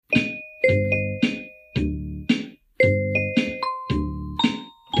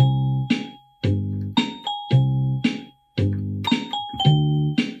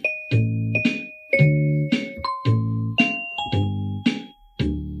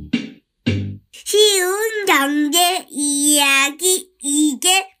경제 이야기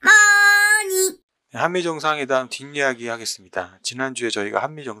이게 뭐니? 한미정상회담 뒷이야기 하겠습니다. 지난주에 저희가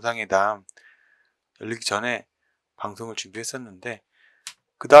한미정상회담 열리기 전에 방송을 준비했었는데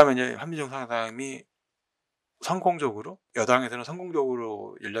그 다음에 이제 한미정상회담이 성공적으로 여당에서는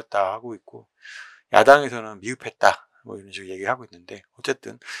성공적으로 열렸다 하고 있고 야당에서는 미흡했다 뭐 이런 식으로 얘기하고 있는데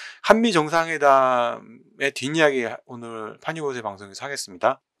어쨌든 한미정상회담의 뒷이야기 오늘 파니봇의 방송에서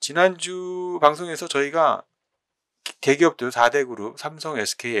하겠습니다. 지난주 방송에서 저희가 대기업들 4대 그룹 삼성,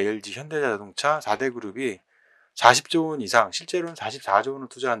 SK, LG, 현대자동차 4대 그룹이 40조 원 이상 실제로는 44조 원을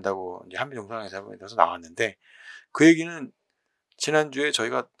투자한다고 이제 한미정상회담에서 나왔는데 그 얘기는 지난주에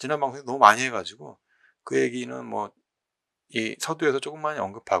저희가 지난 방송에 너무 많이 해가지고 그 얘기는 뭐 이 서두에서 조금만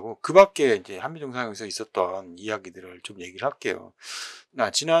언급하고 그 밖에 이제 한미정상회담에서 있었던 이야기들을 좀 얘기를 할게요.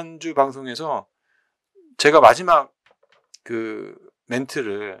 지난주 방송에서 제가 마지막 그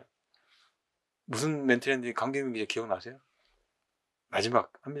멘트를 무슨 멘트였는지 강기민 기자 기억나세요?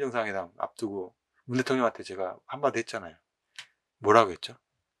 마지막 한미정상회담 앞두고 문 대통령한테 제가 한마디 했잖아요. 뭐라고 했죠?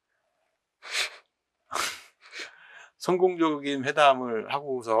 성공적인 회담을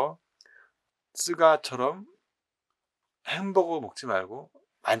하고서 스가처럼 햄버거 먹지 말고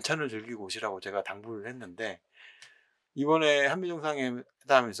만찬을 즐기고 오시라고 제가 당부를 했는데 이번에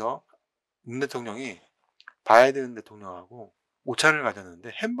한미정상회담에서 문 대통령이 바이든 대통령하고 오찬을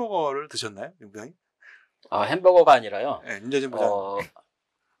가졌는데 햄버거를 드셨나요? 민부장님? 햄버거가 아니라요. 네, 윤재진 부장님.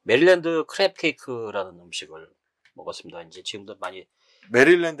 메릴랜드 크랩케이크라는 음식을 먹었습니다. 이제 지금도 많이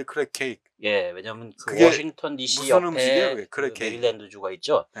메릴랜드 크랩케이크. 예, 왜냐면 그 그게 워싱턴 DC 무슨 음식이에요? 옆에 그게 그 메릴랜드 주가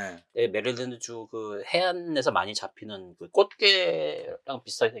있죠. 네. 네, 메릴랜드 주 그 해안에서 많이 잡히는 그 꽃게랑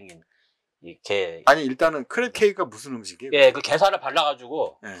비슷하게 생긴 이 게. 아니 일단은 크랩케이크가 무슨 음식이에요? 예, 그 게살을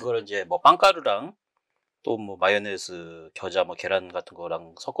발라가지고 네. 그걸 이제 뭐 빵가루랑 또 뭐 마요네즈, 겨자, 뭐 계란 같은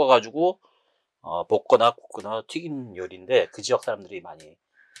거랑 섞어가지고 볶거나 굽거나 튀긴 요리인데 그 지역 사람들이 많이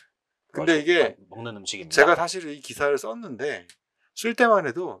근데 이게 먹는 음식입니다. 제가 사실 이 기사를 썼는데 쓸 때만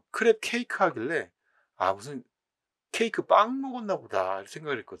해도 크랩 케이크 하길래 무슨 케이크 빵 먹었나 보다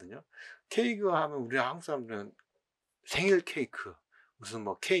생각을 했거든요. 케이크 하면 우리 한국 사람들은 생일 케이크 무슨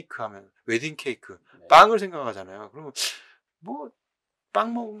뭐 케이크 하면 웨딩 케이크 네. 빵을 생각하잖아요. 그러면 뭐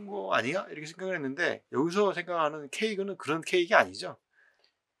빵 먹은 거 아니야? 이렇게 생각을 했는데 여기서 생각하는 케이크는 그런 케이크 아니죠?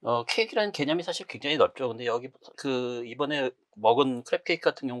 케이크라는 개념이 사실 굉장히 넓죠. 근데 여기 그 이번에 먹은 크랩 케이크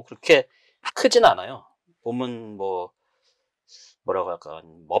같은 경우 그렇게 크진 않아요. 보면 뭐라고 할까,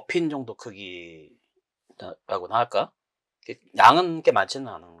 머핀 정도 크기라고나 할까? 양은 꽤 많지는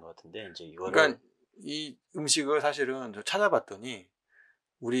않은 것 같은데 이제 이거를. 그러니까 이 음식을 사실은 저 찾아봤더니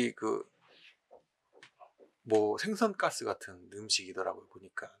우리 뭐 생선가스 같은 음식이더라고요.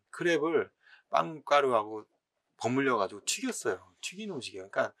 보니까 크랩을 빵가루하고 버물려 가지고 튀겼어요. 튀긴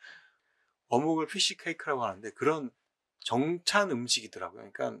음식이에요. 그러니까 어묵을 피쉬 케이크라고 하는데 그런 정찬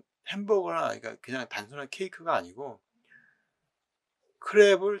음식이더라고요. 그러니까 햄버거나 그러니까 그냥 단순한 케이크가 아니고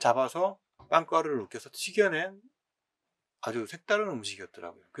크랩을 잡아서 빵가루를 으깨서 튀겨낸 아주 색다른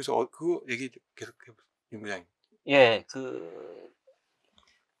음식이었더라고요. 그래서 그거 얘기 계속 해보세요, 윤 부장님. 예,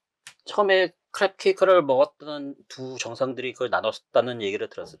 처음에 크랩 케이크를 먹었던 두 정상들이 그걸 나눴다는 얘기를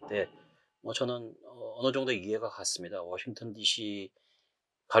들었을 때 저는 어느 정도 이해가 갔습니다. 워싱턴 DC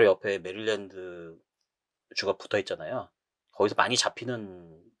바로 옆에 메릴랜드 주가 붙어 있잖아요. 거기서 많이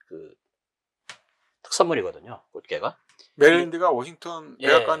잡히는 그 특산물이거든요, 꽃게가. 메릴랜드가 워싱턴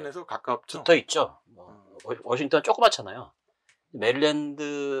백악관에서 가깝죠? 붙어 있죠. 워싱턴 조그맣잖아요.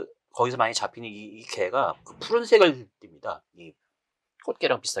 메릴랜드 거기서 많이 잡히는 이 게가 그 푸른색을 띱니다. 이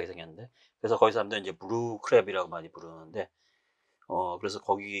꽃게랑 비슷하게 생겼는데, 그래서 거기 사람들은 이제 블루 크랩이라고 많이 부르는데, 그래서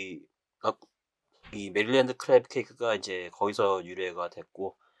거기가 이 메릴랜드 크랩 케이크가 이제 거기서 유래가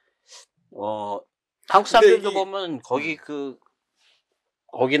됐고, 한국 사람들도 보면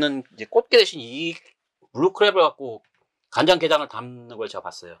거기는 이제 꽃게 대신 이 블루 크랩을 갖고 간장게장을 담는 걸 제가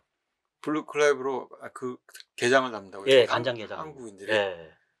봤어요. 블루 크랩으로 그 게장을 담는다고요? 예, 간장게장. 한국인들이.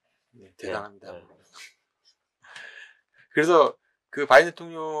 예. 네, 대단합니다. 예. 그래서 그 바이든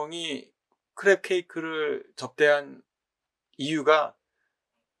대통령이 크랩 케이크를 접대한 이유가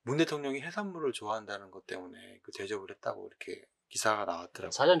문 대통령이 해산물을 좋아한다는 것 때문에 그 대접을 했다고 이렇게 기사가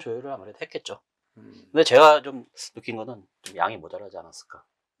나왔더라고요. 사전 조율을 아무래도 했겠죠. 근데 제가 좀 느낀 거는 좀 양이 모자라지 않았을까.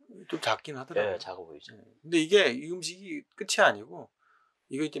 좀 작긴 하더라고요. 예, 작아 보이죠. 근데 이게 이 음식이 끝이 아니고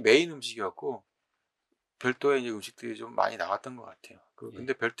이거 이제 메인 음식이었고 별도의 이제 음식들이 좀 많이 나왔던 것 같아요.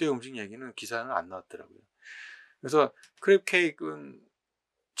 근데 별도의 음식 얘기는 기사는 안 나왔더라고요. 그래서 크랩 케이크는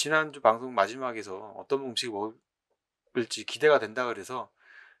지난주 방송 마지막에서 어떤 음식을 먹을지 기대가 된다 그래서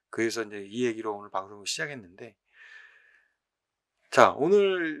그래서 이제 이 얘기로 오늘 방송을 시작했는데 자,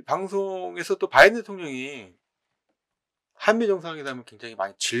 오늘 방송에서 또 바이든 대통령이 한미정상회담을 굉장히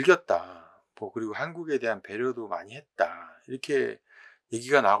많이 즐겼다. 그리고 한국에 대한 배려도 많이 했다. 이렇게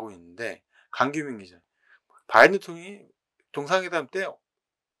얘기가 나오고 있는데, 강규민 기자. 바이든 대통령이 정상회담 때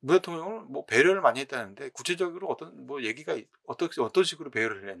문 대통령을 배려를 많이 했다는데, 구체적으로 얘기가 어떤 식으로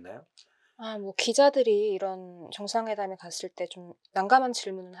배려를 했나요? 뭐 기자들이 이런 정상회담에 갔을 때 좀 난감한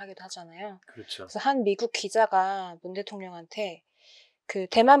질문을 하기도 하잖아요. 그렇죠. 그래서 한 미국 기자가 문 대통령한테 그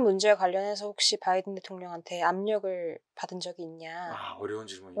대만 문제와 관련해서 혹시 바이든 대통령한테 압력을 받은 적이 있냐. 어려운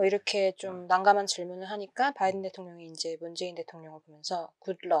질문이네. 이렇게 좀 난감한 질문을 하니까 바이든 대통령이 이제 문재인 대통령을 보면서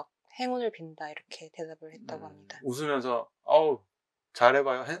굿럭, 행운을 빈다 이렇게 대답을 했다고 합니다. 웃으면서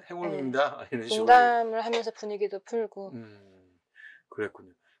잘해봐요. 행운입니다. 이런 식으로. 농담을 하면서 분위기도 풀고.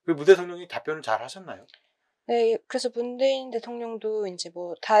 그랬군요. 그 문 대통령이 답변을 잘 하셨나요? 네, 그래서 문재인 대통령도 이제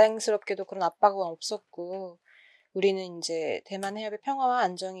다행스럽게도 그런 압박은 없었고, 우리는 이제 대만 해협의 평화와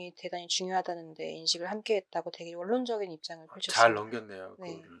안정이 대단히 중요하다는 데 인식을 함께 했다고 되게 원론적인 입장을 펼쳤습니다. 잘 넘겼네요.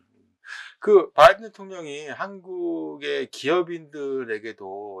 네. 그 바이든 대통령이 한국의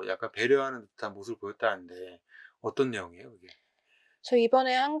기업인들에게도 약간 배려하는 듯한 모습을 보였다는데 어떤 내용이에요, 그게? 저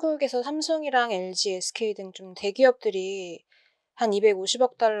이번에 한국에서 삼성이랑 LG, SK 등 좀 대기업들이 한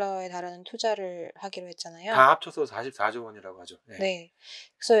 250억 달러에 달하는 투자를 하기로 했잖아요. 다 합쳐서 44조 원이라고 하죠. 네. 네.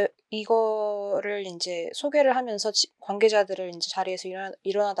 그래서 이거를 이제 소개를 하면서 관계자들을 이제 자리에서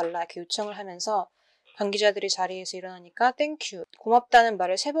일어나 달라 이렇게 요청을 하면서 관계자들이 자리에서 일어나니까 땡큐, 고맙다는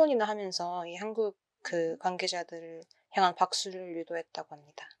말을 3번이나 하면서 이 한국 그 관계자들을 향한 박수를 유도했다고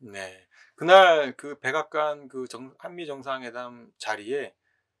합니다. 네. 그날 그 백악관 한미 정상회담 자리에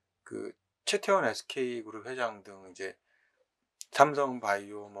그 최태원 SK그룹 회장 등 이제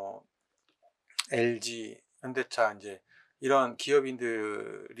삼성바이오, LG, 현대차 이제 이런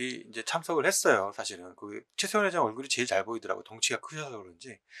기업인들이 이제 참석을 했어요. 사실은 그 최태원 회장 얼굴이 제일 잘 보이더라고. 덩치가 크셔서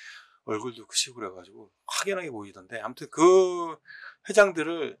그런지 얼굴도 크시고 그래가지고 확연하게 보이던데, 아무튼 그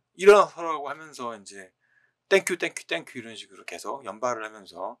회장들을 일어나서라고 하면서 이제 땡큐 이런 식으로 계속 연발을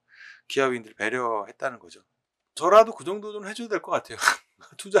하면서 기업인들 배려했다는 거죠. 저라도 그 정도는 해줘야 될 것 같아요.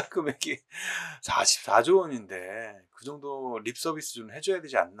 투자 금액이 44조 원인데 그 정도 립 서비스 좀 해줘야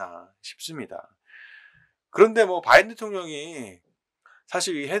되지 않나 싶습니다. 그런데 바이든 대통령이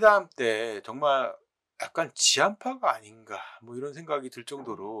사실 이 회담 때 정말 약간 지한파가 아닌가 이런 생각이 들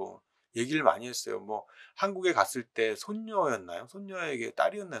정도로 얘기를 많이 했어요. 한국에 갔을 때 손녀였나요? 손녀에게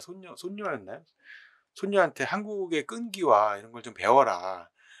딸이었나요? 손녀였나요? 손녀한테 한국의 끈기와 이런 걸 좀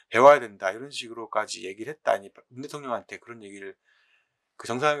배워야 된다 이런 식으로까지 얘기를 했다니, 문 대통령한테 그런 얘기를 그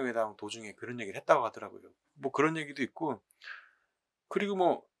정상회담 도중에 그런 얘기를 했다고 하더라고요. 그런 얘기도 있고,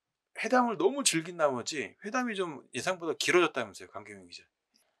 그리고 회담을 너무 즐긴 나머지 회담이 좀 예상보다 길어졌다면서요, 강경윤 기자.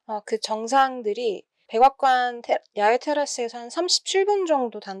 그 정상들이 백악관 야외 테라스에서 한 37분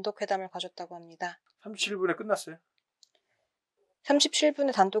정도 단독 회담을 가졌다고 합니다. 37분에 끝났어요?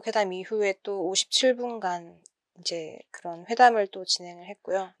 37분의 단독 회담 이후에 또 57분간 이제 그런 회담을 또 진행을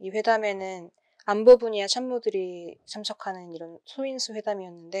했고요. 이 회담에는 안보 분야 참모들이 참석하는 이런 소인수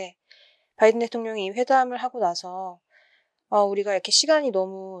회담이었는데, 바이든 대통령이 이 회담을 하고 나서 우리가 이렇게 시간이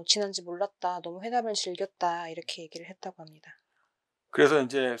너무 지난지 몰랐다, 너무 회담을 즐겼다 이렇게 얘기를 했다고 합니다. 그래서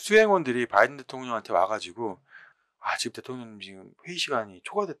이제 수행원들이 바이든 대통령한테 와가지고 지금 대통령님 지금 회의 시간이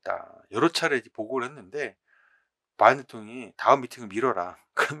초과됐다 여러 차례 보고를 했는데, 바이든 대통령이 다음 미팅을 미뤄라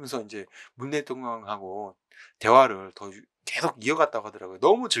그러면서 이제 문 대통령하고 대화를 더 계속 이어갔다고 하더라고요.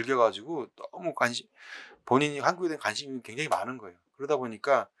 너무 즐겨가지고 너무 본인이 한국에 대한 관심이 굉장히 많은 거예요. 그러다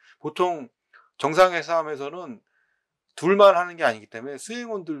보니까 보통 정상회담에서는 둘만 하는 게 아니기 때문에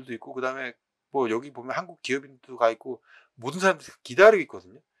수행원들도 있고, 그다음에 여기 보면 한국 기업인도 가 있고 모든 사람들이 기다리고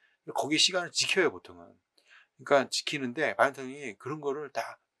있거든요. 거기 시간을 지켜요, 보통은. 그러니까 지키는데 바이든 대통령이 그런 거를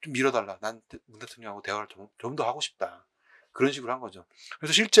다 좀 밀어달라. 난 문 대통령하고 대화를 좀 더 하고 싶다. 그런 식으로 한 거죠.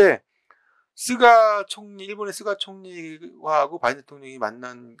 그래서 실제 일본의 스가 총리하고 바이든 대통령이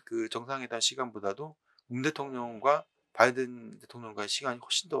만난 그 정상회담 시간보다도 문 대통령과 바이든 대통령과의 시간이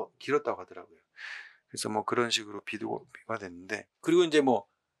훨씬 더 길었다고 하더라고요. 그래서 그런 식으로 비교가 됐는데, 그리고 이제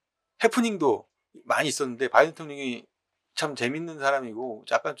해프닝도 많이 있었는데, 바이든 대통령이 참 재밌는 사람이고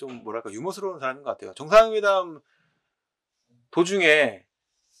약간 좀 유머스러운 사람인 것 같아요. 정상회담 도중에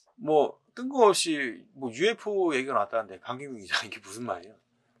뜬금없이 UFO 얘기가 나왔다는데, 강기민 기자 이게 무슨 말이에요?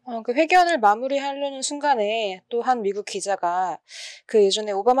 그 회견을 마무리하려는 순간에 또 한 미국 기자가 그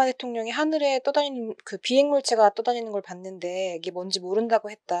예전에 오바마 대통령이 하늘에 떠다니는 그 비행물체가 떠다니는 걸 봤는데 이게 뭔지 모른다고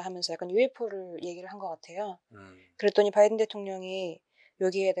했다 하면서 약간 UFO를 얘기를 한 것 같아요. 그랬더니 바이든 대통령이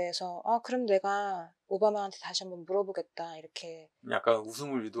여기에 대해서 그럼 내가 오바마한테 다시 한번 물어보겠다 이렇게 약간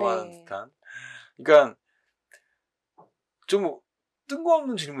웃음을 유도하는 듯한. 그러니까 좀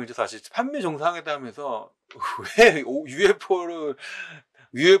뜬금없는 질문이죠, 사실. 한미 정상회담에서 왜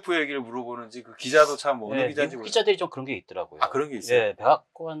UFO 얘기를 물어보는지 그 기자도 참 어느 예, 기자인지 미국 기자들이 좀 그런 게 있더라고요. 아, 그런 게 있어요? 예,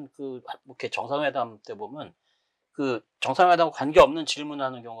 백악관 그 이렇게 정상회담 때 보면 그 정상회담과 관계없는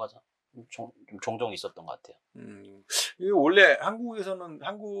질문하는 경우가 좀 종종 있었던 것 같아요. 이게 원래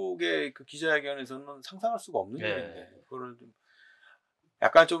한국의 그 기자회견에서는 상상할 수가 없는 예. 일인데, 그거를 좀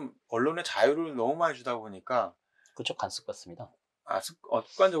약간 좀 언론의 자유를 너무 많이 주다 보니까 그쪽 간섭 같습니다.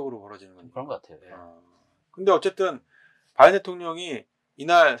 습관적으로 벌어지는 거니까. 그런 것 같아요. 예. 근데 어쨌든 바이든 대통령이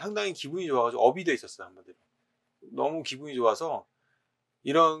이날 상당히 기분이 좋아가지고 업이 돼 있었어요, 한마디로. 너무 기분이 좋아서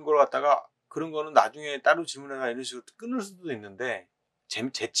이런 걸 갖다가 그런 거는 나중에 따로 질문해라 이런 식으로 끊을 수도 있는데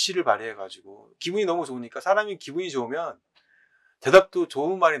재치를 발휘해가지고 기분이 너무 좋으니까 사람이 기분이 좋으면 대답도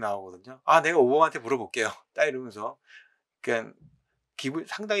좋은 말이 나오거든요. 아, 내가 오바마한테 물어볼게요. 딱 이러면서. 그러니까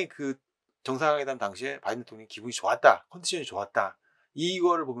상당히 그 정상회담 당시에 바이든 대통령이 기분이 좋았다. 컨디션이 좋았다.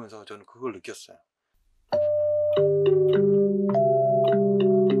 이거를 보면서 저는 그걸 느꼈어요.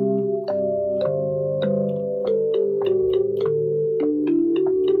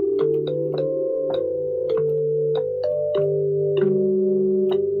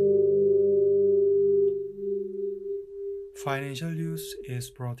 Financial News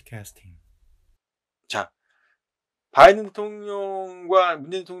is Broadcasting. 자, 바이든 대통령과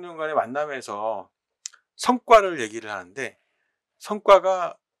문재인 대통령 간의 만남에서 성과를 얘기를 하는데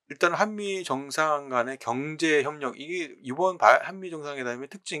성과가 일단 한미 정상 간의 경제 협력, 이게 이번 한미 정상회담의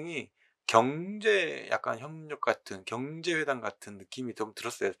특징이 경제 약간 협력 같은 경제 회담 같은 느낌이 좀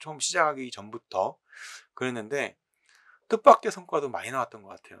들었어요. 처음 시작하기 전부터 그랬는데 뜻밖의 성과도 많이 나왔던 것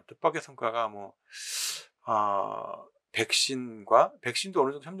같아요. 뜻밖의 성과가 백신도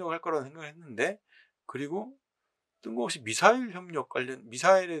어느 정도 협력을 할 거라는 생각을 했는데, 그리고 뜬금없이 미사일 협력 관련,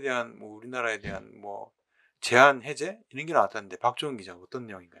 미사일에 대한 우리나라에 대한 제한 해제 이런 게 나왔다는데 박종훈 기자 어떤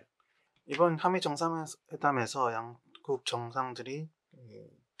내용인가요? 이번 한미 정상회담에서 양국 정상들이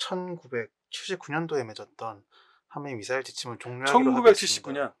 1979년도에 맺었던 한미 미사일 지침을 종료하기로 하게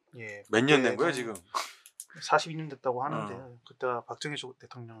했습니다. 1979년? 예, 몇 년 된 거예요 지금? 42년 됐다고 하는데요. 그때가 박정희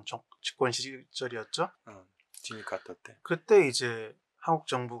대통령 집권 시절이었죠. 진입 갔다 때. 그때 이제 한국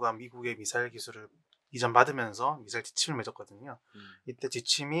정부가 미국의 미사일 기술을 이전받으면서 미사일 지침을 맺었거든요. 이때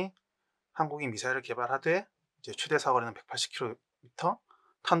지침이 한국이 미사일을 개발하되 이제 최대 사거리는 180km,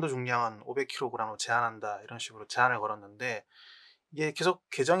 탄도 중량은 500kg으로 제한한다, 이런 식으로 제한을 걸었는데 이게 계속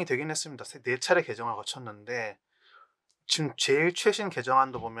개정이 되긴 했습니다. 4차례 개정을 거쳤는데 지금 제일 최신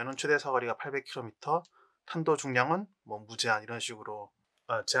개정안도 보면은 최대 사거리가 800km, 탄도 중량은 무제한, 이런 식으로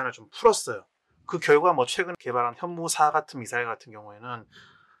제한을 좀 풀었어요. 그 결과 최근 개발한 현무4 같은 미사일 같은 경우에는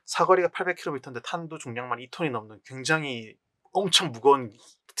사거리가 800km인데 탄도 중량만 2톤이 넘는 굉장히 엄청 무거운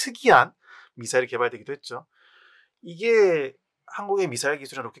특이한 미사일이 개발되기도 했죠. 이게 한국의 미사일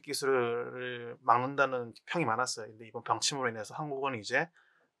기술이나 로켓 기술을 막는다는 평이 많았어요. 근데 이번 방침으로 인해서 한국은 이제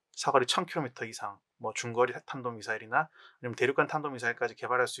사거리 1000km 이상 중거리 탄도미사일이나 아니면 대륙간 탄도미사일까지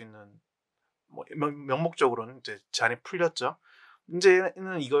개발할 수 있는 명목적으로는 이제 제한이 풀렸죠.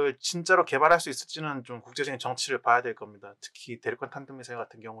 문제는 이걸 진짜로 개발할 수 있을지는 좀 국제적인 정치를 봐야 될 겁니다. 특히 대륙간 탄도미사일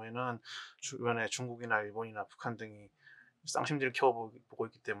같은 경우에는 주변에 중국이나 일본이나 북한 등이 쌍심지를 켜보고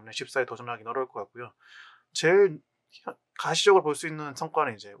있기 때문에 쉽사리 도전하기는 어려울 것 같고요. 제일 가시적으로 볼 수 있는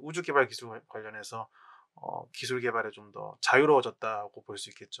성과는 이제 우주 개발 기술 관련해서 기술 개발에 좀 더 자유로워졌다고 볼 수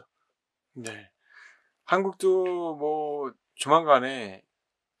있겠죠. 네, 한국도 조만간에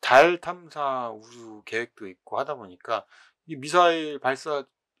달 탐사 우주 계획도 있고 하다 보니까 이 미사일 발사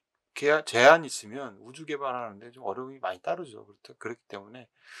제한이 있으면 우주 개발하는데 좀 어려움이 많이 따르죠. 그렇기 때문에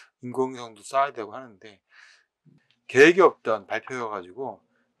인공위성도 쌓아야 되고 하는데 계획이 없던 발표여가지고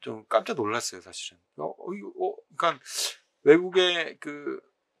좀 깜짝 놀랐어요, 사실은. 그러니까 외국의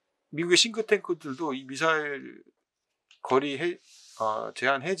미국의 싱크탱크들도 이 미사일 거리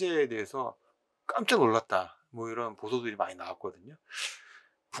제한 해제에 대해서 깜짝 놀랐다, 이런 보도들이 많이 나왔거든요.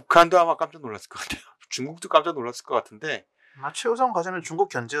 북한도 아마 깜짝 놀랐을 것 같아요. 중국도 깜짝 놀랐을 것 같은데 최우선 과제는 중국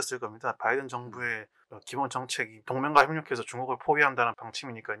견제였을 겁니다. 바이든 정부의 기본 정책이 동맹과 협력해서 중국을 포위한다는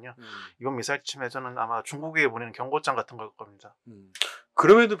방침이니까요. 이번 미사일 지침에서는 아마 중국에 보내는 경고장 같은 걸 겁니다.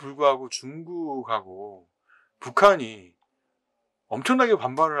 그럼에도 불구하고 중국하고 북한이 엄청나게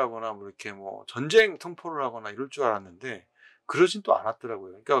반발을 하거나 이렇게 전쟁 통포를 하거나 이럴 줄 알았는데 그러진 또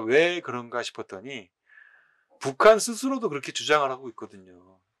않았더라고요. 그러니까 왜 그런가 싶었더니 북한 스스로도 그렇게 주장을 하고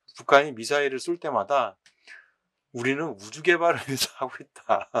있거든요. 북한이 미사일을 쏠 때마다 우리는 우주 개발을 위해서 하고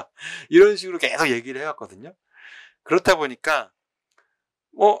있다, 이런 식으로 계속 얘기를 해왔거든요. 그렇다 보니까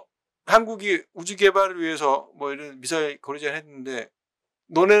한국이 우주 개발을 위해서 이런 미사일 거리 제한 했는데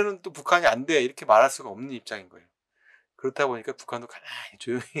너네는 또 북한이 안 돼, 이렇게 말할 수가 없는 입장인 거예요. 그렇다 보니까 북한도 가만히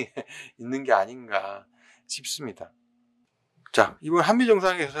조용히 있는 게 아닌가 싶습니다. 자, 이번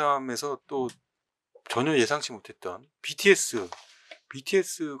한미정상회담에서 또 전혀 예상치 못했던 BTS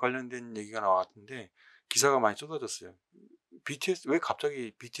관련된 얘기가 나왔는데 기사가 많이 쏟아졌어요. BTS 왜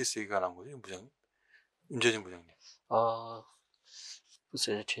갑자기 BTS 얘기가 나온 거죠, 부장님? 윤재진 부장님.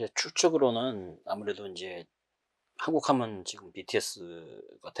 글쎄 제 추측으로는 아무래도 이제 한국 하면 지금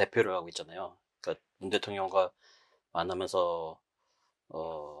BTS가 대표를 하고 있잖아요. 그러니까 문 대통령과 만나면서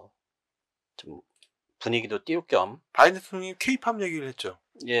좀 분위기도 띄울 겸 바이든 대통령이 K-팝 얘기를 했죠.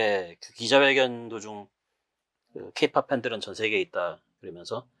 예, 그 기자회견 도중 그 K-팝 팬들은 전 세계에 있다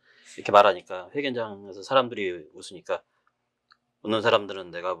그러면서 이렇게 말하니까 회견장에서 사람들이 웃으니까 웃는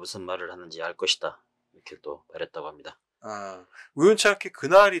사람들은 내가 무슨 말을 하는지 알 것이다 이렇게 또 말했다고 합니다. 우연치 않게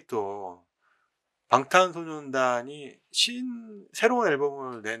그날이 또 방탄소년단이 새로운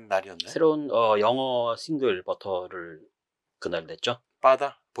앨범을 낸 날이었나요? 새로운 영어 싱글 버터를 그날 냈죠.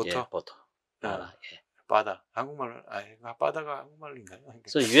 바다? 버터? 예, 버터. 예. 바다. 한국말로 바다가 한국말로 있나요?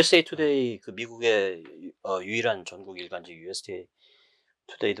 그래서 USA 투데이 그 미국의 유일한 전국 일간지 USA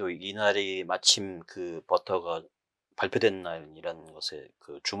투데이도 이날이 마침 그 버터가 발표된 날이라는 것에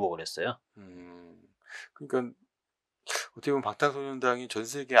그 주목을 했어요. 그러니까 어떻게 보면 방탄소년단이 전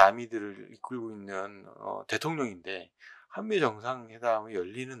세계 아미들을 이끌고 있는 대통령인데 한미 정상회담이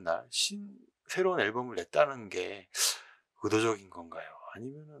열리는 날 새로운 앨범을 냈다는 게 의도적인 건가요?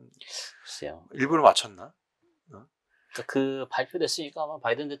 아니면은 글쎄요. 일부러 맞췄나? 그러니까 그 발표됐으니까 아마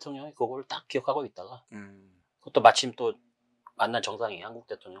바이든 대통령이 그걸 딱 기억하고 있다가 그것도 마침 또 만난 정상이 한국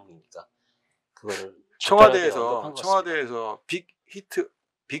대통령이니까 그거를 청와대에서 빅히트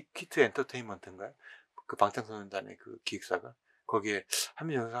엔터테인먼트인가요? 그 방탄소년단의 그 기획사가 거기에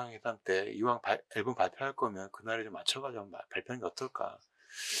한미 정상회담 때 이왕 앨범 발표할 거면 그날에 좀 맞춰가지고 발표하는 게 어떨까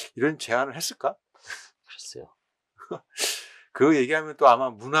이런 제안을 했을까? 글쎄요. 그거 얘기하면 또 아마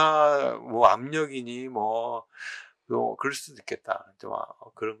문화 뭐 압력이니 뭐 그럴 수도 있겠다. 좀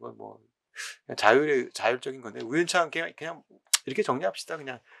그런 건 뭐 자율적인 건데 우연치 않게 그냥 이렇게 정리합시다.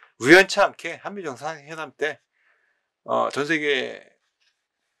 그냥 우연치 않게 한미 정상회담 때 전 세계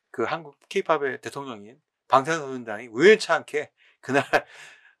그 한국 K-팝의 대통령인 방탄소년단이 우연치 않게 그날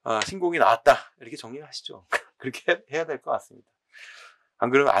신곡이 나왔다 이렇게 정리를 하시죠. 그렇게 해야 될 것 같습니다. 안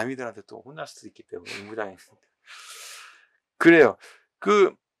그러면 아미들한테 또 혼날 수도 있기 때문에 임부장이 그래요.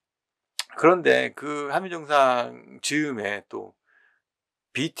 그런데 그 한미정상 즈음에 또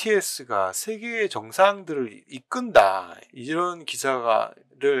BTS가 세계의 정상들을 이끈다 이런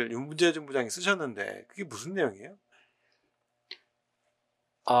기사를 윤재진 부장이 쓰셨는데 그게 무슨 내용이에요?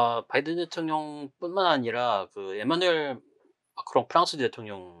 바이든 대통령뿐만 아니라 그 에마누엘 마크롱 프랑스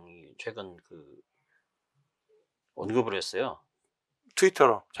대통령이 최근 그 언급을 했어요.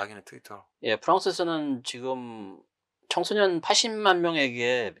 자기는 트위터로. 예, 프랑스에서는 지금 청소년 80만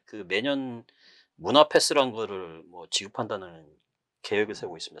명에게 그 매년 문화 패스라는 거를 뭐 지급한다는 계획을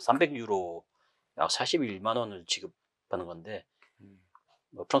세우고 있습니다. 300유로 약 41만 원을 지급하는 건데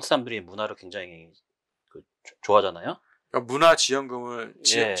뭐 프랑스 사람들이 문화를 굉장히 좋아하잖아요. 그러니까 문화 지원금을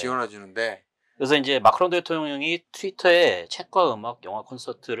예. 지원해 주는데 그래서 이제 마크롱 대통령이 트위터에 책과 음악, 영화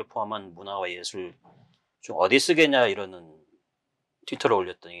콘서트를 포함한 문화와 예술 중 어디 쓰겠냐 이러는 트위터를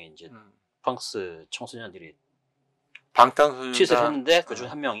올렸더니 이제 프랑스 청소년들이 방탄소년단 트윗을 했는데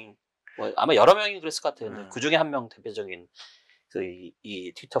그중 한 명이 뭐 아마 여러 명이 그랬을 것 같아요. 근데 그 중에 한 명 대표적인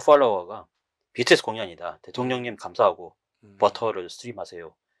이 트위터 팔로워가 BTS 공연이다. 대통령님 감사하고 버터를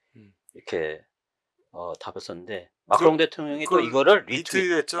스트림하세요. 이렇게 답을 썼는데 마크롱 대통령이 또 이거를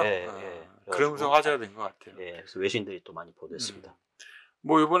리트윗했죠. 그러면서 화제가 된 것 같아요. 예, 그래서 외신들이 또 많이 보도했습니다.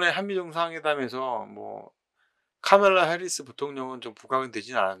 뭐 이번에 한미 정상회담에서 뭐 카멜라 해리스 부통령은 좀 부각은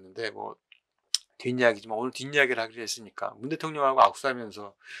되진 않았는데 뭐 뒷이야기지만 오늘 뒷이야기를 하기로 했으니까 문 대통령하고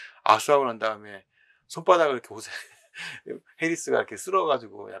악수하고 난 다음에 손바닥을 이렇게 해리스가 이렇게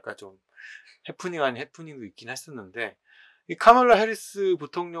쓸어가지고 약간 좀 해프닝 아닌 해프닝도 있긴 했었는데 이 카멜라 해리스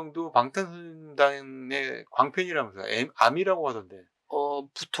부통령도 방탄소년단의 광팬이라면서요. 암이라고 하던데.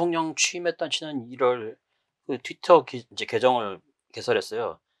 부통령 취임했던 지난 1월 그 트위터 이제 계정을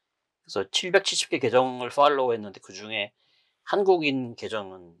개설했어요. 그래서 770개 계정을 팔로우했는데 그 중에 한국인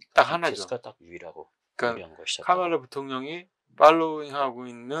계정은 딱 하나죠. 딱 유일하고. 그러니까 카멜라 부통령이 팔로잉하고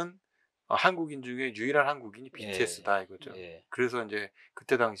있는 한국인 중에 유일한 한국인이 BTS다 이거죠. 예. 그래서 이제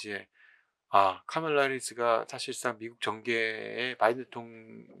그때 당시에 카멜라 해리스가 사실상 미국 정계의 바이든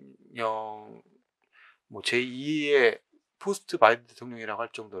대통령 뭐 제2의 포스트 바이든 대통령이라고 할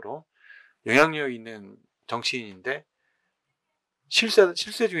정도로 영향력 있는 정치인인데 실세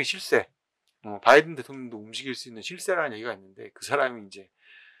중에 실세. 바이든 대통령도 움직일 수 있는 실세라는 얘기가 있는데 그 사람이 이제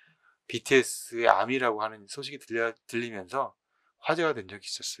BTS의 암이라고 하는 소식이 들리면서 화제가 된 적이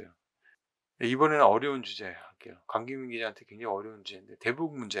있었어요. 이번에는 어려운 주제 할게요. 강기민 기자한테 굉장히 어려운 주제인데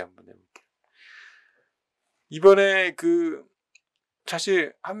대북 문제 한번 해볼게요. 이번에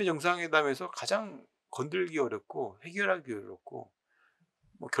사실 한미 정상회담에서 가장 건들기 어렵고 해결하기 어렵고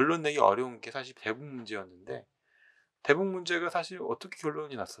뭐 결론 내기 어려운 게 사실 대북 문제였는데 대북 문제가 사실 어떻게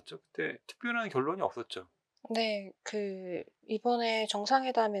결론이 났었죠? 그때 특별한 결론이 없었죠. 네, 이번에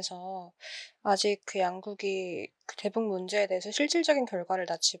정상회담에서 아직 양국이 대북 문제에 대해서 실질적인 결과를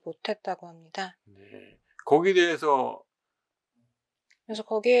낳지 못했다고 합니다. 네. 거기에 대해서 그래서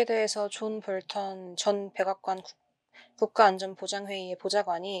거기에 대해서 존 볼턴 전 백악관 국가안전보장회의의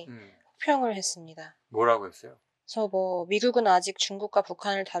보좌관이 혹평을 했습니다. 뭐라고 했어요? 그래서 미국은 아직 중국과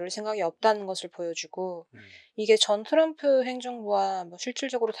북한을 다룰 생각이 없다는 것을 보여주고 이게 전 트럼프 행정부와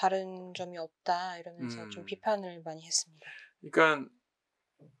실질적으로 다른 점이 없다 이러면서 좀 비판을 많이 했습니다. 그러니까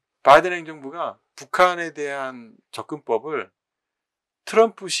바이든 행정부가 북한에 대한 접근법을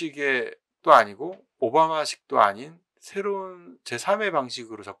트럼프식의 또 아니고 오바마식도 아닌 새로운 제3의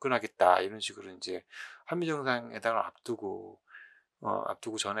방식으로 접근하겠다 이런 식으로 이제 한미정상회담을 앞두고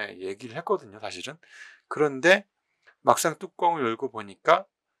전에 얘기를 했거든요, 사실은. 그런데 막상 뚜껑을 열고 보니까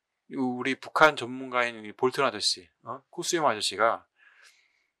우리 북한 전문가인 이 볼턴 아저씨, 코스염 아저씨가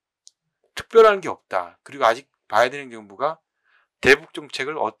특별한 게 없다. 그리고 아직 바이든 행정부가 대북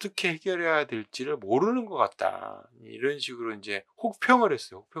정책을 어떻게 해결해야 될지를 모르는 것 같다. 이런 식으로 이제 혹평을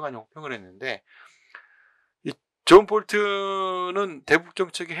했어요. 혹평 아닌 혹평을 했는데 이 존 볼턴은 대북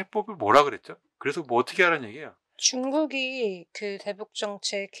정책의 해법을 뭐라 그랬죠? 그래서 뭐 어떻게 하라는 얘기예요? 중국이 대북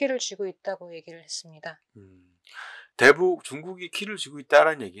정책 키를 쥐고 있다고 얘기를 했습니다. 중국이 키를 쥐고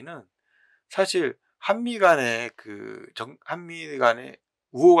있다라는 얘기는 사실 한미 간의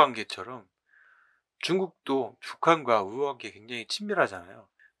우호 관계처럼 중국도 북한과 우호 관계 굉장히 친밀하잖아요.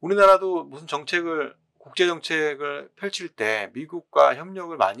 우리나라도 무슨 국제 정책을 펼칠 때 미국과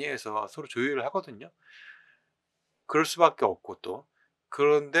협력을 많이 해서 서로 조율을 하거든요. 그럴 수밖에 없고 또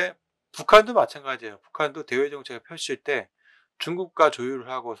그런데 북한도 마찬가지예요. 북한도 대외 정책을 펼칠 때 중국과 조율을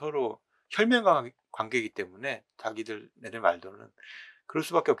하고 서로 혈맹 관계이기 때문에 내들 말로는 그럴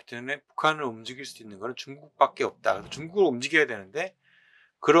수밖에 없기 때문에 북한을 움직일 수 있는 것은 중국밖에 없다. 그래서 중국을 움직여야 되는데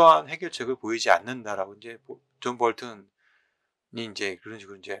그러한 해결책을 보이지 않는다라고 이제 존 볼턴이 이제 그런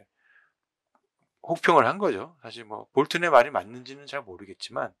식으로 이제 혹평을 한 거죠. 사실 볼턴의 말이 맞는지는 잘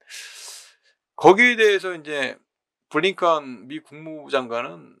모르겠지만 거기에 대해서 이제 블링컨 미 국무부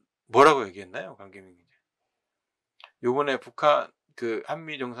장관은 뭐라고 얘기했나요, 강기민 기자? 요번에 북한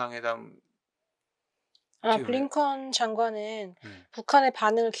한미 정상회담 블링컨 장관은 북한의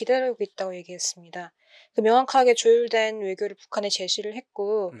반응을 기다리고 있다고 얘기했습니다. 명확하게 조율된 외교를 북한에 제시를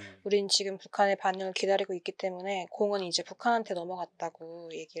했고 우린 지금 북한의 반응을 기다리고 있기 때문에 공은 이제 북한한테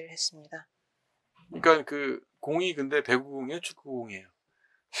넘어갔다고 얘기를 했습니다. 그러니까 공이 근데 배구공이에요, 축구공이에요?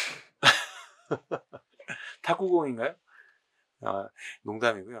 탁구공인가요?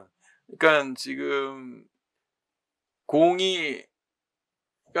 농담이고요. 그러니까 지금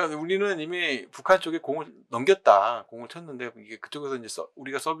그러니까 우리는 이미 북한 쪽에 공을 넘겼다. 공을 쳤는데 이게 그쪽에서 이제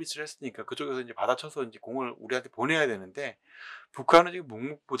우리가 서비스를 했으니까 그쪽에서 이제 받아쳐서 이제 공을 우리한테 보내야 되는데 북한은 지금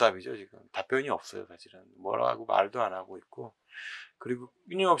묵묵부답이죠. 지금 답변이 없어요. 사실은 뭐라고 말도 안 하고 있고 그리고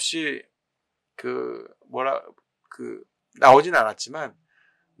끊임없이 나오진 않았지만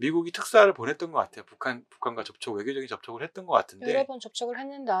미국이 특사를 보냈던 것 같아요. 북한과 외교적인 접촉을 했던 것 같은데 여러 번 접촉을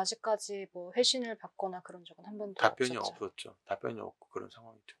했는데 아직까지 회신을 받거나 그런 적은 한 번도 답변이 없었죠. 없었죠. 답변이 없고 그런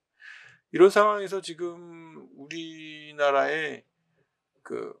상황이죠. 이런 상황에서 지금 우리나라의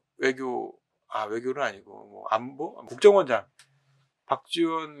외교는 아니고 안보 국정원장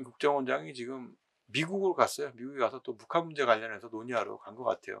박지원 국정원장이 지금 미국으로 갔어요. 미국에 가서 또 북한 문제 관련해서 논의하러 간 것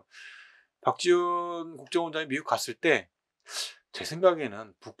같아요. 박지원 국정원장이 미국 갔을 때 제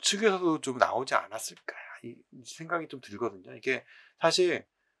생각에는 북측에서도 좀 나오지 않았을까 이 생각이 좀 들거든요. 이게 사실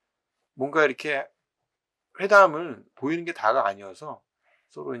뭔가 이렇게 회담을 보이는 게 다가 아니어서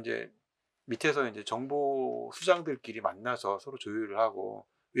서로 이제 밑에서 이제 정보 수장들끼리 만나서 서로 조율을 하고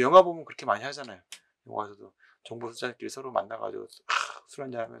영화 보면 그렇게 많이 하잖아요. 영화에서도 정보 수장들끼리 서로 만나가지고 술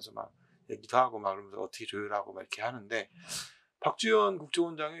한잔 하면서 막 얘기도 하고 막 그러면서 어떻게 조율하고 막 이렇게 하는데 박지원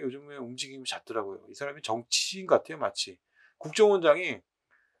국정원장이 요즘에 움직임이 잦더라고요. 이 사람이 정치인 같아요, 마치. 국정원장이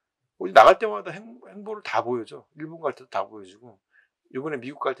어디 나갈 때마다 행보를 다 보여줘. 일본 갈 때도 다 보여주고 이번에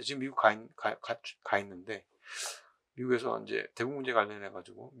미국 갈 때 지금 미국 가 있는데 미국에서 이제 대북 문제 관련해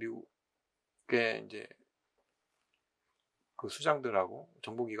가지고 미국의 이제 수장들하고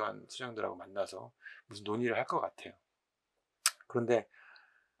정보기관 수장들하고 만나서 무슨 논의를 할 것 같아요. 그런데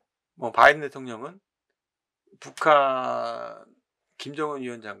바이든 대통령은 북한 김정은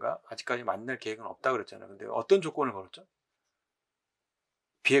위원장과 아직까지 만날 계획은 없다고 그랬잖아요. 근데 어떤 조건을 걸었죠?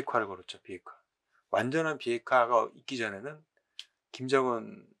 비핵화를 걸었죠. 비핵화. 완전한 비핵화가 있기 전에는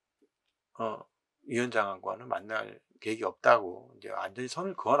김정은 위원장과는 만날 계획이 없다고 이제 완전히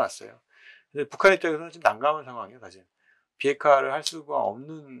선을 그어놨어요. 근데 북한 입장에서는 지금 난감한 상황이에요. 사실 비핵화를 할 수가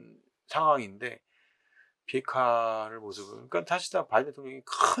없는 상황인데 비핵화를 모습을 그러니까 사실상 바이든 대통령이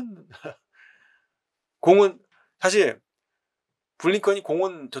큰 공은 사실 블링컨이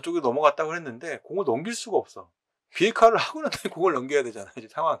공은 저쪽에 넘어갔다고 했는데 공을 넘길 수가 없어. 비핵화를 하고 난 다음에 공을 넘겨야 되잖아요. 이제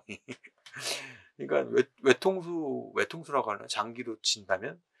상황이. 그러니까 외통수라고 하나 장기로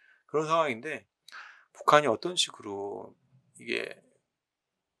친다면 그런 상황인데 북한이 어떤 식으로 이게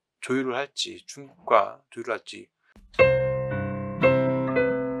조율을 할지 중국과 조율을 할지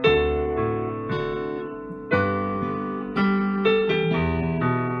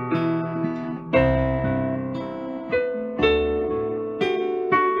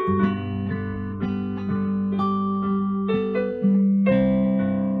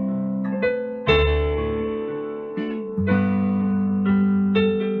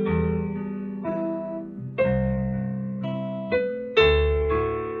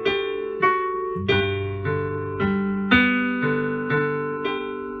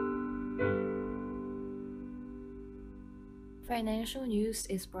Financial news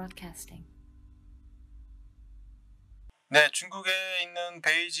is broadcasting. 네, 중국에 있는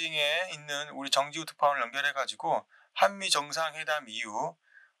베이징에 있는 우리 정지우 특파원을 연결해가지고 한미 정상회담 이후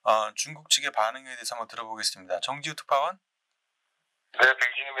중국 측의 반응에 대해서 한번 들어보겠습니다. 정지우 특파원? 네,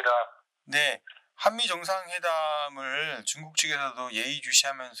 베이징입니다. 네, 한미 정상회담을 중국 측에서도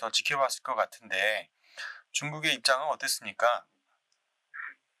예의주시하면서 지켜봤을 것 같은데 중국의 입장은 어땠습니까?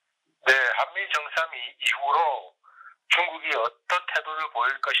 네, 한미 정상회담 이후로 중국이 어떤 태도를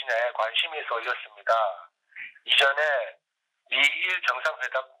보일 것이냐에 관심이 쏠렸습니다. 이전에 미일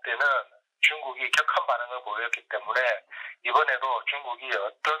정상회담 때는 중국이 격한 반응을 보였기 때문에 이번에도 중국이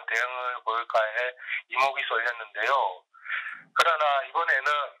어떤 대응을 보일까에 이목이 쏠렸는데요. 그러나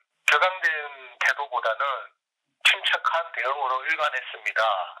이번에는 격앙된 태도보다는 침착한 대응으로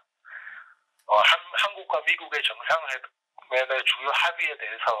일관했습니다. 한국과 미국의 정상회담의 주요 합의에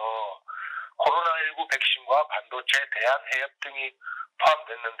대해서 코로나19 백신과 반도체 대한 해협 등이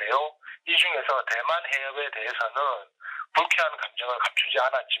포함됐는데요. 이 중에서 대만 해협에 대해서는 불쾌한 감정을 감추지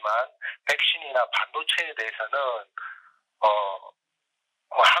않았지만 백신이나 반도체에 대해서는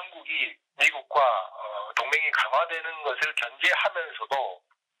한국이 미국과 동맹이 강화되는 것을 견제하면서도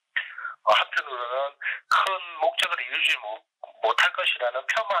한편으로는 큰 목적을 이루지 못할 것이라는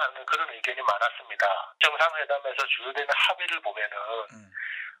폄하하는 그런 의견이 많았습니다. 정상회담에서 주요되는 합의를 보면은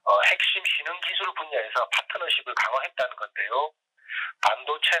핵심 신흥기술 분야에서 파트너십을 강화했다는 건데요.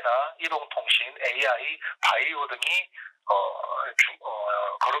 반도체나 이동통신, AI, 바이오 등이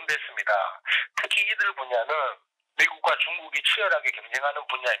거론됐습니다. 특히 이들 분야는 미국과 중국이 치열하게 경쟁하는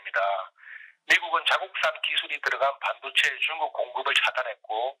분야입니다. 미국은 자국산 기술이 들어간 반도체 중국 공급을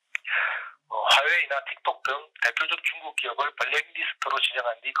차단했고 화웨이나 틱톡 등 대표적 중국 기업을 블랙리스트로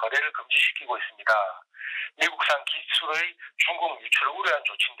지정한 뒤 거래를 금지시키고 있습니다. 미국산 기술의 중국 유출을 우려한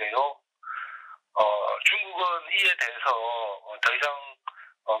조치인데요. 중국은 이에 대해서 더 이상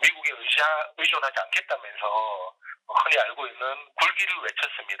미국에 의존하지 않겠다면서 흔히 알고 있는 굴기를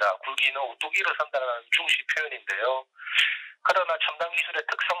외쳤습니다. 굴기는 우뚝 일어선다는 중식 표현인데요. 그러나 첨단 기술의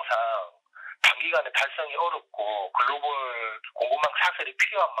특성상 단기간에 달성이 어렵고 글로벌 공급망 사설이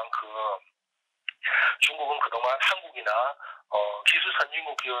필요한 만큼 중국은 그동안 한국이나 기술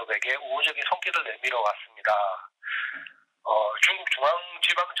선진국 기업에게 우호적인 손길을 내밀어 왔습니다. 중국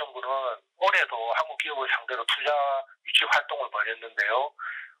중앙지방정부는 올해도 한국 기업을 상대로 투자 유치 활동을 벌였는데요.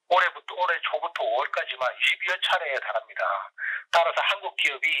 올해 초부터 5월까지만 22여 차례에 달합니다. 따라서 한국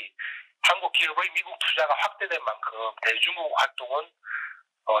기업의 미국 투자가 확대된 만큼 대중국 활동은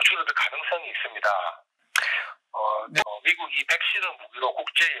줄어들 가능성이 있습니다. 미국이 백신을 무기로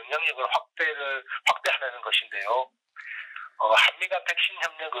국제 영향력을 확대하려는 것인데요. 한미 간 백신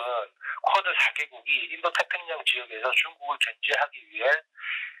협력은 쿼드 4개국이 인도 태평양 지역에서 중국을 견제하기 위해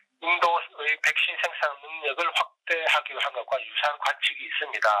인도의 백신 생산 능력을 확대하기로 한 것과 유사한 관측이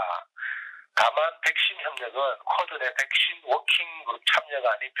있습니다. 다만 백신 협력은 쿼드 내 백신 워킹 그룹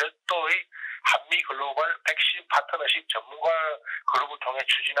참여가 아닌 별도의 한미 글로벌 백신 파트너십 전문가 그룹을 통해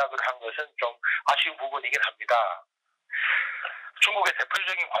추진하기로 한 것은 좀 아쉬운 부분이긴 합니다. 중국의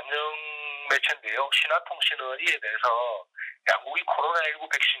대표적인 관영 매체인데요. 신화통신은 이에 대해서 양국이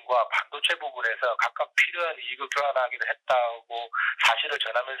코로나19 백신과 반도체 부분에서 각각 필요한 이익을 교환하기로 했다고 사실을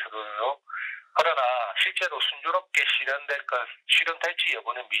전하면서도요. 그러나 실제로 순조롭게 실현될지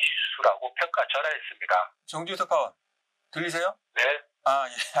여부는 미지수라고 평가절하했습니다. 정지우 특파원. 들리세요? 네, 아,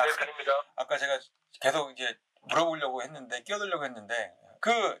 예. 네, 들립니다. 아까 제가 계속 이제 물어보려고 했는데, 끼어들려고 했는데,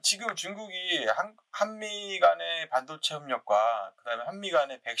 지금 중국이 한미 간의 반도체 협력과, 그 다음에 한미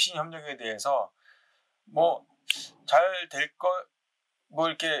간의 백신 협력에 대해서, 뭐, 잘 될 거, 뭐,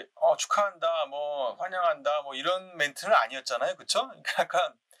 이렇게, 축하한다, 뭐, 환영한다, 뭐, 이런 멘트는 아니었잖아요. 그쵸?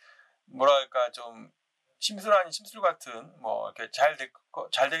 약간, 뭐랄까, 좀, 심술 아닌 심술 같은, 뭐, 이렇게 잘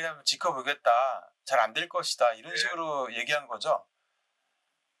되게 하면 지켜보겠다, 잘 안 될 것이다, 이런 식으로 얘기한 거죠.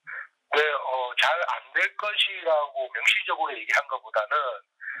 네, 잘 안 될 것이라고 명시적으로 얘기한 것보다는,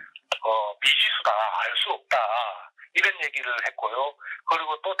 미지수다, 알 수 없다, 이런 얘기를 했고요.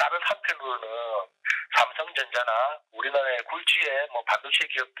 그리고 또 다른 한편으로는 삼성전자나 우리나라의 굴지의 뭐 반도체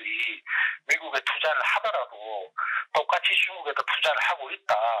기업들이 미국에 투자를 하더라도 똑같이 중국에도 투자를 하고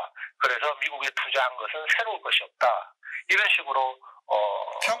있다. 그래서 미국에 투자한 것은 새로울 것이 없다. 이런 식으로,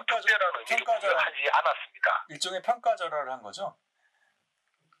 특별한 의미를 부여하지 않았습니다. 일종의 평가절하를 한 거죠?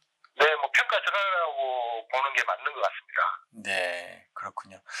 네, 뭐 평가절하라고 보는 게 맞는 것 같습니다. 네,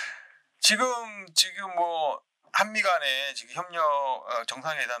 그렇군요. 지금 뭐 한미 간의 지금 협력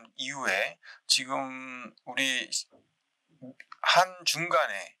정상회담 이후에 지금 우리 한중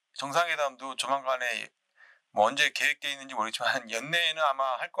간의 정상회담도 조만간에 뭐 언제 계획되어 있는지 모르겠지만 연내에는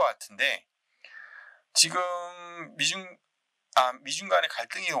아마 할 것 같은데, 지금 미중 간의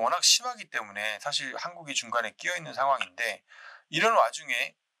갈등이 워낙 심하기 때문에 사실 한국이 중간에 끼어 있는 상황인데, 이런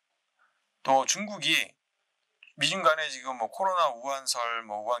와중에 또 중국이 미중 간에 지금 뭐 코로나 우한설,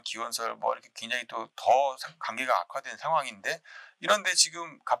 뭐 우한 기원설, 뭐 이렇게 굉장히 또 더 관계가 악화된 상황인데, 이런데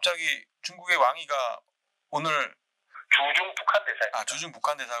지금 갑자기 중국의 왕이가 오늘 주중 북한 대사입니다. 주중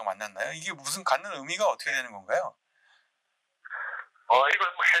북한 대사가 만났나요? 이게 무슨 갖는 의미가 어떻게 되는 건가요?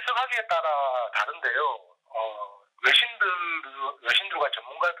 이걸 뭐 해석하기에 따라 다른데요. 외신들과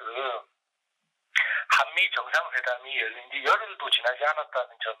전문가들은 한미 정상회담이 열린 지 열흘도 지나지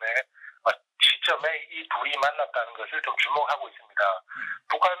않았다는 시점에 이 둘이 만났다는 것을 좀 주목하고 있습니다.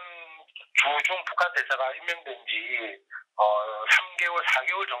 주중 북한 대사가 임명된 지 3개월,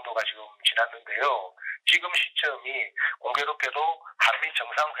 4개월 정도가 지금 지났는데요. 지금 시점이 공교롭게도 한미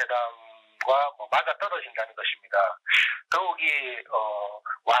정상회담과 맞아 떨어진다는 것입니다. 더욱이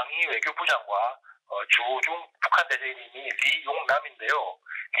왕이 외교부장과 주중 북한 대사님이 리용남인데요.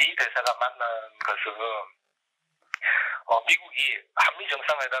 리 대사가 만난 것은 미국이 한미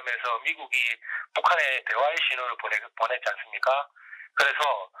정상회담에서 미국이 북한에 대화의 신호를 보냈지 않습니까?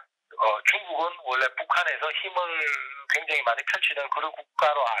 그래서 중국은 원래 북한에서 힘을 굉장히 많이 펼치는 그런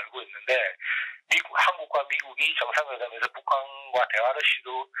국가로 알고 있는데, 한국과 미국이 정상회담에서 북한과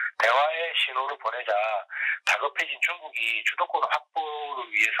대화의 신호를 보내자 다급해진 중국이 주도권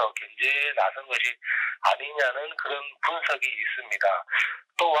확보를 위해서 견제에 나선 것이 아니냐는 그런 분석이 있습니다.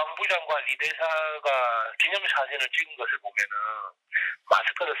 또 왕 부장과 리 대사가 기념사진을 찍은 것을 보면은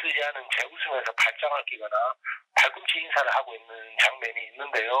마스크를 쓰지 않은 재웃으면서 발장을 끼거나 발꿈치 인사를 하고 있는 장면이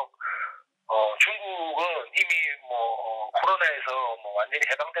있는데요. 중국은 이미 코로나에서 완전히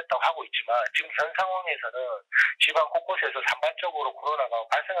해방됐다고 하고 있지만, 지금 현 상황에서는 지방 곳곳에서 산발적으로 코로나가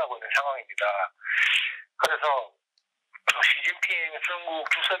발생하고 있는 상황입니다. 그래서 시진핑 중국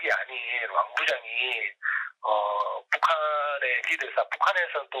주석이 아닌 왕 부장이 북한의 리더사,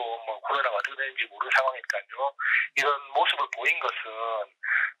 북한에서는 또 코로나가 어떻게 되는지 모르는 상황이니까요. 이런 모습을 보인 것은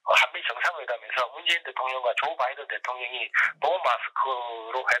한미 정상회담에서 문재인 대통령과 조 바이든 대통령이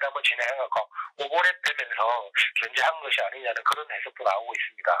노마스크로 회담을 진행해서 오버랩되면서 견제한 것이 아니냐는 그런 해석도 나오고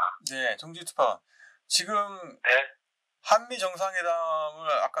있습니다. 네, 정지투파. 지금 네. 한미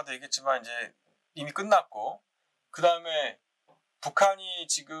정상회담을 아까도 얘기했지만 이제 이미 끝났고, 그 다음에 북한이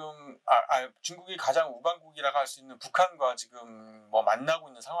지금 중국이 가장 우방국이라고 할 수 있는 북한과 지금 만나고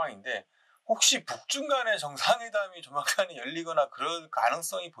있는 상황인데, 혹시 북중 간의 정상회담이 조만간에 열리거나 그럴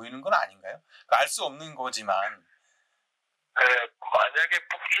가능성이 보이는 건 아닌가요? 알 수 없는 거지만. 네, 만약에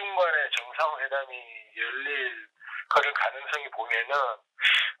북중 간의 정상회담이 열릴 그런 가능성이 보면은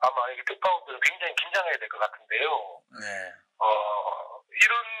아마 이게 특파원들은 굉장히 긴장해야 될 것 같은데요. 네.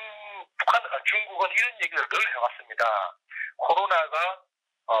 중국은 이런 얘기를 늘 해왔습니다. 코로나가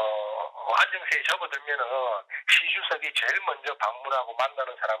안정세에 접어들면은 시 주석이 제일 먼저 방문하고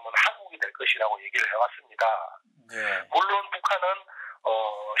만나는 사람은 한국이 될 것이라고 얘기를 해왔습니다. 네. 물론 북한은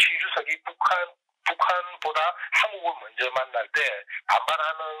시 주석이 북한보다 한국을 먼저 만날 때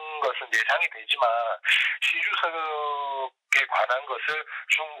반발하는 것은 예상이 되지만, 시 주석에 관한 것을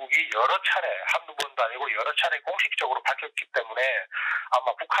중국이 여러 차례, 한두 번도 아니고 여러 차례 공식적으로 밝혔기 때문에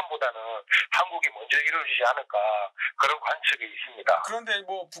아마 북한보다는 한국이 먼저 이루어지지 않을까, 그런 관측이 있습니다. 그런데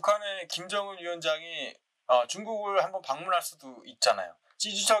북한의 김정은 위원장이 중국을 한번 방문할 수도 있잖아요. 시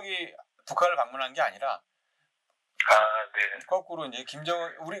주석이 북한을 방문한 게 아니라 네. 거꾸로 이제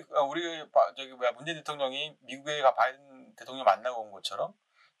김정은 우리 문재인 대통령이 미국에 바이든 대통령 만나고 온 것처럼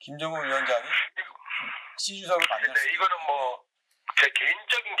김정은 위원장이 시 주석을 만났어요. 네, 이거는 뭐 제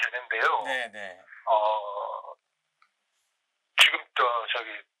개인적인 견해인데요. 네. 지금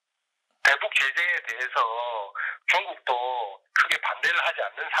대북 제재에 대해서 중국도 크게 반대를 하지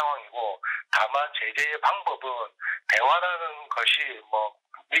않는 상황이고, 다만 제재의 방법은 대화라는 것이 뭐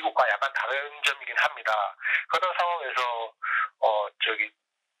미국과 약간 다른 점이긴 합니다. 그런 상황에서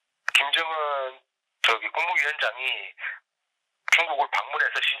김정은 국무위원장이 중국을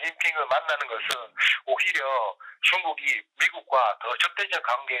방문해서 시진핑을 만나는 것은 오히려 중국이 미국과 더 적대적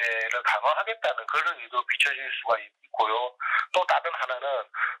관계를 강화하겠다는 그런 의도 비춰질 수가 있고요. 또 다른 하나는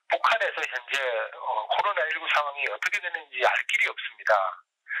북한에서 현재 코로나19 상황이 어떻게 되는지 알 길이 없습니다.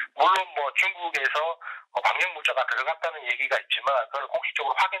 물론 뭐 중국에서 방역 물자가 들어갔다는 얘기가 있지만 그걸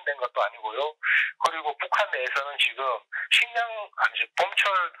공식적으로 확인된 것도 아니고요. 그리고 북한 내에서는 지금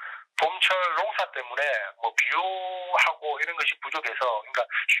봄철 농사 때문에 뭐 비료하고 이런 것이 부족해서, 그러니까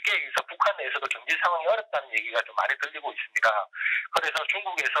쉽게 얘기해서 북한 내에서도 경제 상황이 어렵다는 얘기가 좀 많이 들리고 있습니다. 그래서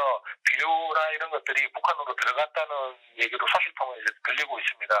중국에서 비료나 이런 것들이 북한으로 들어갔다는 얘기로 소식통에서 들리고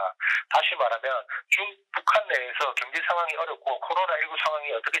있습니다. 다시 말하면 북한 내에서 경제 상황이 어렵고 코로나19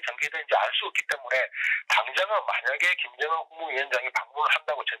 상황이 어떻게 전개되는지 알 수 없기 때문에 당장은 만약에 김정은 국무위원장이 방문을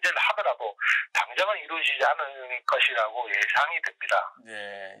한다고 전제를 하더라도 당장은 이루어지지 않을 것이라고 예상이 됩니다.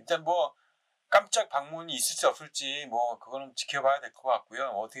 네, 일단 뭐 깜짝 방문이 있을지 없을지 뭐 그거는 지켜봐야 될 것 같고요.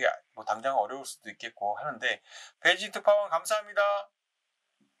 어떻게 뭐 당장 어려울 수도 있겠고 하는데, 베이징 특파원 감사합니다.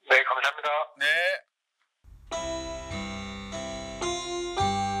 네, 감사합니다. 네.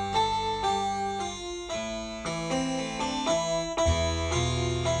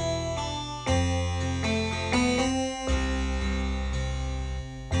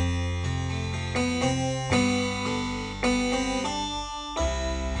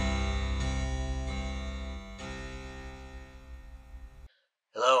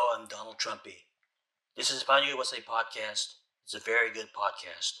 Hello, I'm Donald Trumpy. This is Panyu USA podcast. It's a very good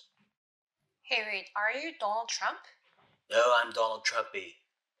podcast. Hey, wait, are you Donald Trump? No, I'm Donald Trumpy.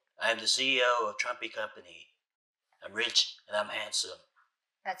 I am the CEO of Trumpy Company. I'm rich and I'm handsome.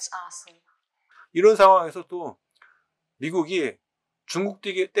 That's awesome. 이런 상황에서 또 미국이 중국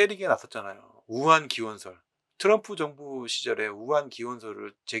때리게 나섰잖아요. 우한 기원설. 트럼프 정부 시절에 우한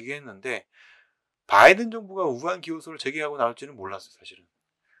기원설을 제기했는데 바이든 정부가 우한 기원설을 제기하고 나올지는 몰랐어요, 사실은.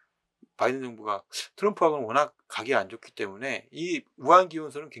 바이든 정부가 트럼프하고는 워낙 각이 안 좋기 때문에 이 우한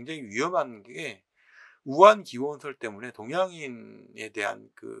기원설은 굉장히 위험한 게, 우한 기원설 때문에 동양인에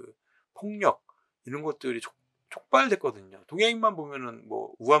대한 그 폭력 이런 것들이 촉발됐거든요. 동양인만 보면은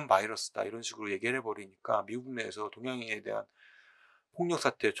뭐 우한 바이러스다 이런 식으로 얘기를 해버리니까 미국 내에서 동양인에 대한 폭력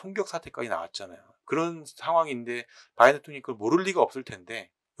사태, 총격 사태까지 나왔잖아요. 그런 상황인데 바이든 대통령이 그걸 모를 리가 없을 텐데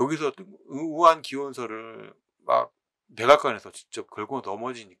여기서 우한 기원설을 막 백악관에서 직접 걸고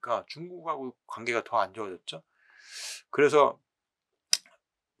넘어지니까 중국하고 관계가 더 안 좋아졌죠. 그래서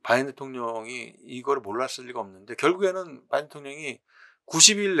바이든 대통령이 이거를 몰랐을 리가 없는데 결국에는 바이든 대통령이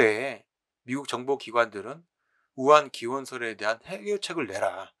 90일 내에 미국 정보기관들은 우한 기원설에 대한 해결책을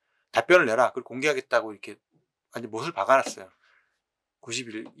내라, 답변을 내라, 그걸 공개하겠다고 이렇게 완전 못을 박아놨어요.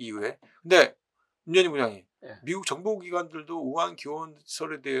 90일 이후에. 근데 윤현희 부장님, 미국 정보기관들도 우한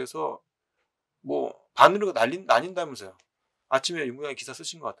기원설에 대해서 뭐 반으로 나뉜다면서요. 아침에 윤 부장님 기사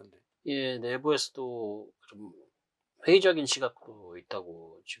쓰신 것 같던데. 예, 내부에서도 좀 회의적인 시각도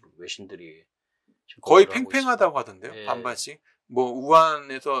있다고 지금 외신들이 지금 거의 보도를 하고 팽팽하다고 있습니다. 하던데요. 예. 반반씩. 뭐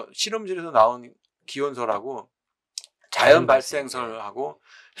우한에서 실험실에서 나온 기원설하고 자연 발생설하고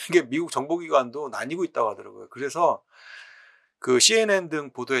이게 미국 정보기관도 나뉘고 있다고 하더라고요. 그래서 그 CNN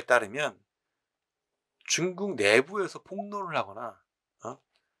등 보도에 따르면 중국 내부에서 폭로를 하거나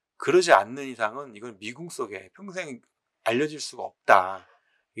그러지 않는 이상은 이건 미국 속에 평생 알려질 수가 없다.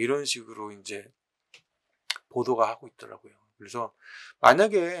 이런 식으로 이제 보도가 하고 있더라고요. 그래서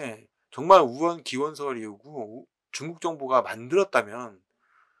만약에 정말 우한 기원설이고 중국 정부가 만들었다면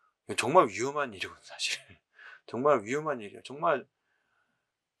정말 위험한 일이거든요, 사실. 정말 위험한 일이에요. 정말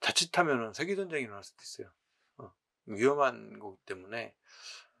자칫하면 세계전쟁이 일어날 수도 있어요. 위험한 거기 때문에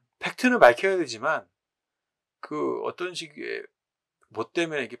팩트는 밝혀야 되지만 그 어떤 식의 뭐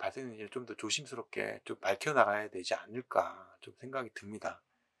때문에 이게 발생했는지 좀 더 조심스럽게 좀 밝혀나가야 되지 않을까 좀 생각이 듭니다.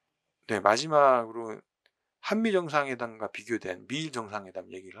 네, 마지막으로 한미정상회담과 비교된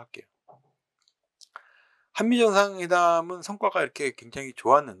미일정상회담 얘기를 할게요. 한미정상회담은 성과가 이렇게 굉장히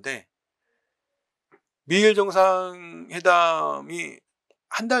좋았는데 미일정상회담이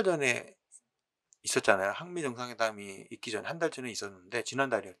한 달 전에 있었잖아요. 한미정상회담이 있기 전에 한 달 전에 있었는데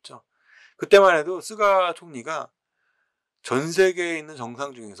지난달이었죠. 그때만 해도 스가 총리가 전 세계에 있는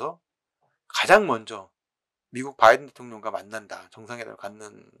정상 중에서 가장 먼저 미국 바이든 대통령과 만난다, 정상회담을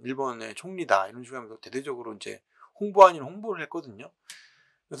갖는 일본의 총리다, 이런 식으로 하면서 대대적으로 이제 홍보 아닌 홍보를 했거든요.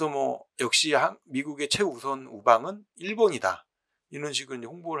 그래서 뭐 역시 미국의 최우선 우방은 일본이다, 이런 식으로 이제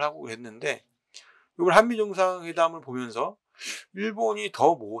홍보를 하고 했는데, 이걸 한미 정상회담을 보면서 일본이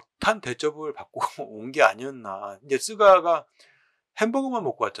더 못한 대접을 받고 온 게 아니었나. 이제 스가가 햄버거만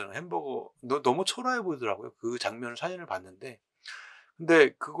먹고 왔잖아요. 햄버거 너무 초라해 보이더라고요. 그 장면을 사진을 봤는데,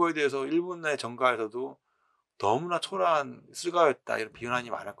 근데 그거에 대해서 일본 내 정가에서도 너무나 초라한 스가였다, 이런 비난이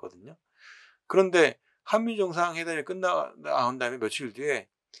많았거든요. 그런데 한미 정상회담이 끝나온 다음에 며칠 뒤에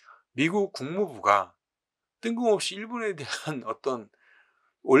미국 국무부가 뜬금없이 일본에 대한 어떤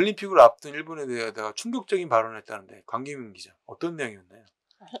올림픽을 앞둔 일본에 대해서 충격적인 발언을 했다는데, 강기민 기자, 어떤 내용이었나요?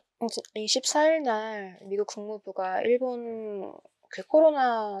 24일 날 미국 국무부가 일본 그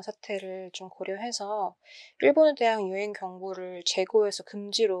코로나 사태를 좀 고려해서 일본에 대한 여행 경보를 재고해서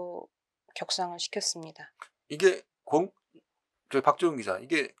금지로 격상을 시켰습니다. 이게 저희 박정훈 기자,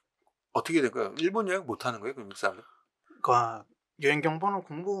 이게 어떻게 될까요? 일본 여행 못 하는 거예요, 그럼 미국 사람들? 그러니까 여행 경보는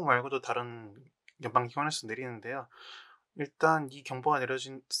국무부 말고도 다른 연방기관에서 내리는데요. 일단 이 경보가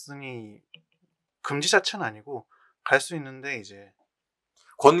내려졌으니 금지 자체는 아니고 갈 수 있는데 이제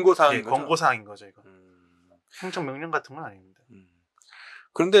권고사항인 거죠? 권고사항인 거죠, 이거. 행정명령 같은 건 아닙니다.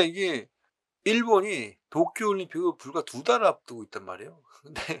 그런데 이게 일본이 도쿄올림픽을 불과 2달 앞두고 있단 말이에요.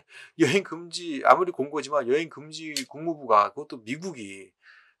 근데 여행 금지, 아무리 공고지만 여행 금지 국무부가, 그것도 미국이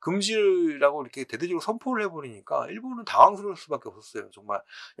금지라고 이렇게 대대적으로 선포를 해버리니까 일본은 당황스러울 수밖에 없었어요, 정말.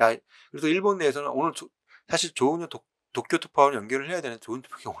 야, 그래서 일본 내에서는 오늘 사실 조은현 도쿄 특파원 연결을 해야 되는데, 조은현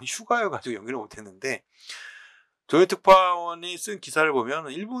특파원이 오늘 휴가여가지고 연결을 못했는데, 조은현 특파원이 쓴 기사를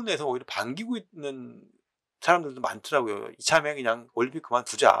보면 일본 내에서 오히려 반기고 있는 사람들도 많더라고요. 이참에 그냥 올림픽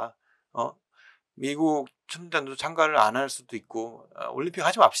그만두자. 미국 첨단도 참가를 안 할 수도 있고, 올림픽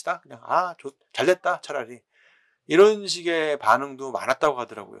하지 맙시다. 그냥 잘 됐다, 차라리. 이런 식의 반응도 많았다고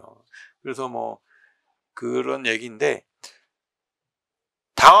하더라고요. 그래서 뭐 그런 얘기인데,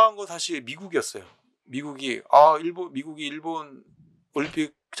 당황한 건 사실 미국이었어요. 미국이 일본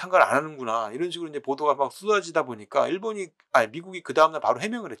올림픽 참가를 안 하는구나, 이런 식으로 이제 보도가 막 쏟아지다 보니까 미국이 그 다음날 바로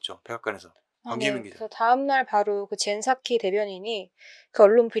해명을 했죠, 백악관에서. 네, 그래서 다음날 바로 그 젠사키 대변인이 그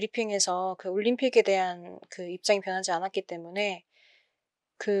언론 브리핑에서 그 올림픽에 대한 그 입장이 변하지 않았기 때문에,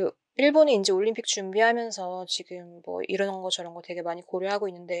 그 일본이 이제 올림픽 준비하면서 지금 뭐 이런 거 저런 거 되게 많이 고려하고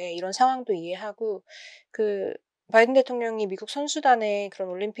있는데, 이런 상황도 이해하고 그 바이든 대통령이 미국 선수단의 그런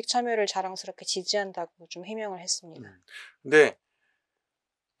올림픽 참여를 자랑스럽게 지지한다고 좀 해명을 했습니다. 근데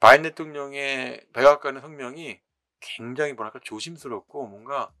바이든 대통령의 백악관의 성명이 굉장히 뭐랄까 조심스럽고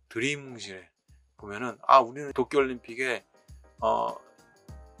뭔가 드리뭉실해. 보면은 우리는 도쿄올림픽에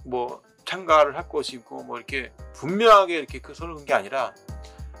뭐 참가를 할 것이고, 뭐 이렇게 분명하게 이렇게 써놓은 게 아니라,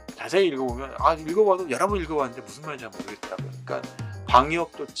 자세히 읽어보면 읽어봐도 여러 번 읽어봤는데 무슨 말인지 잘 모르겠더라고요. 그러니까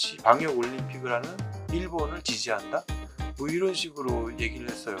방역 올림픽을 하는 일본을 지지한다, 뭐 이런 식으로 얘기를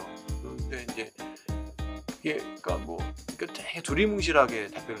했어요. 그런데 이제 이게 그러니까 되게 두리뭉실하게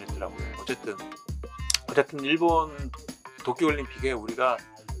답변을 했더라고요. 어쨌든 일본 도쿄올림픽에 우리가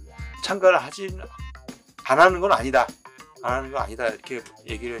참가를 안 하는 건 아니다. 이렇게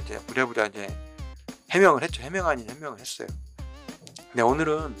얘기를 이제 부랴부랴 이제 해명을 했죠. 해명 아닌 해명을 했어요. 네,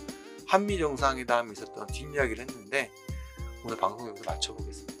 오늘은 한미 정상회담이 있었던 뒷이야기를 했는데, 오늘 방송 여기서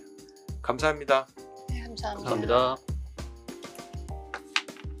마쳐보겠습니다. 감사합니다. 네, 감사합니다. 감사합니다.